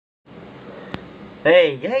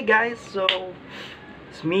Hey guys, so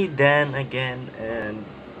it's me Dan again, and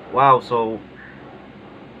wow, so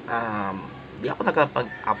di ako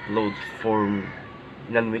nakapag-upload for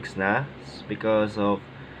ilang weeks na because of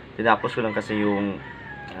tinapos ko lang kasi yung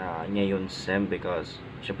ngayon SEM because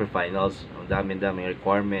syempre finals, ang dami-dami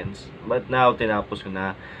requirements, but now tinapos ko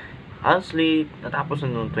na. Honestly, natapos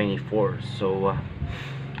na noong 24, so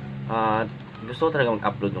uh, gusto ko talaga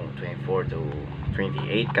mag-upload noong 24 to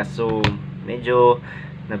 28 kaso medyo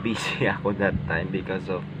na busy ako that time because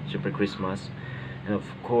of super Christmas, and of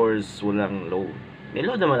course walang load. May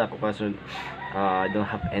load naman ako kaso I don't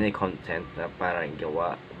have any content na parang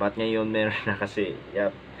gawa, but ngayon meron na kasi.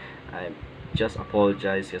 Yep, I just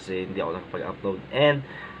apologize kasi hindi ako nakapag-upload. And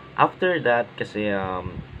after that kasi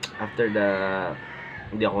after the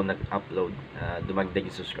hindi ako nag-upload, dumagdag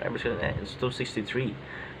yung subscribers ko. It's 263.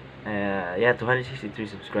 Yeah, 263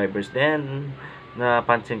 subscribers. Then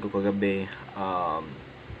napansin ko kagabi,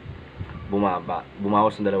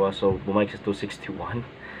 bumawas ng dalawa, so bumalik sa 261.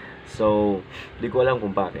 So di ko alam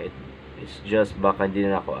kung bakit. It's just baka hindi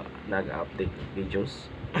na ako nag-update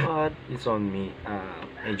videos, but it's on me.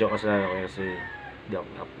 Medyo kasalanan ko kasi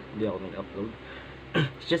di ako nag-upload.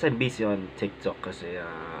 It's just I'm busy on TikTok kasi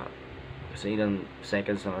kasi ilang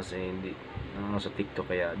seconds na kasi hindi sa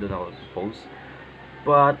TikTok, kaya doon ako post.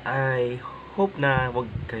 But I hope na wag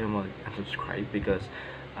kayo mag-unsubscribe because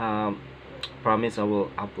promise I will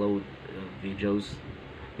upload videos.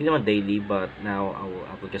 Hindi naman daily, but now I will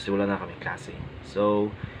upload kasi wala na kami klase. So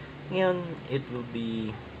ngayon it will be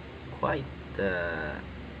quite um,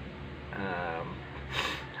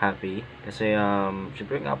 happy kasi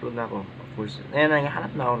syempre nag-upload na ako, of course, and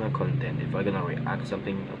naghahanap na ako ng content if I'm gonna react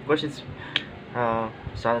something. Of course it's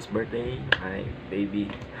Sana's birthday, my baby.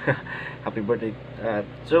 Happy birthday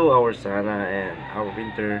to our Sana and our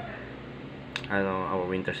winter, our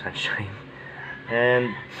winter sunshine.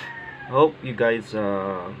 And hope you guys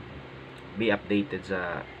be updated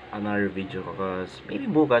sa another video ko kasi maybe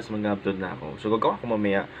bukas mag-upload na ako. So gagawa ko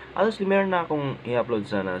mamaya. Honestly, meron na akong i-upload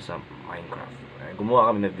sana sa Minecraft. Gumawa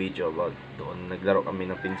kami ng video about doon. Naglaro kami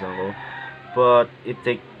ng pinsan ko. But it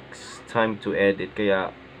takes time to edit,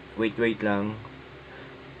 kaya wait lang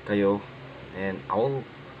kayo and I'll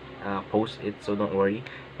post it, so don't worry.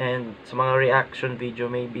 And sa mga reaction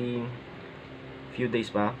video, maybe few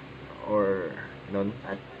days pa or none.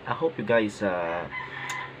 I hope you guys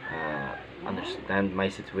understand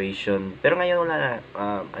my situation. Pero ngayon wala na.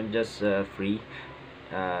 I'm just free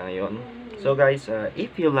ngayon. So guys,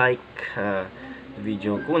 if you like the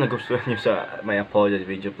video, kung nagustuhan nyo sa my apology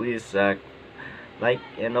video, please like,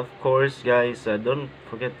 and of course guys, don't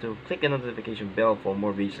forget to click the notification bell for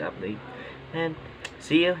more videos update, and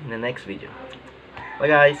see you in the next video.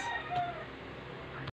 Bye guys.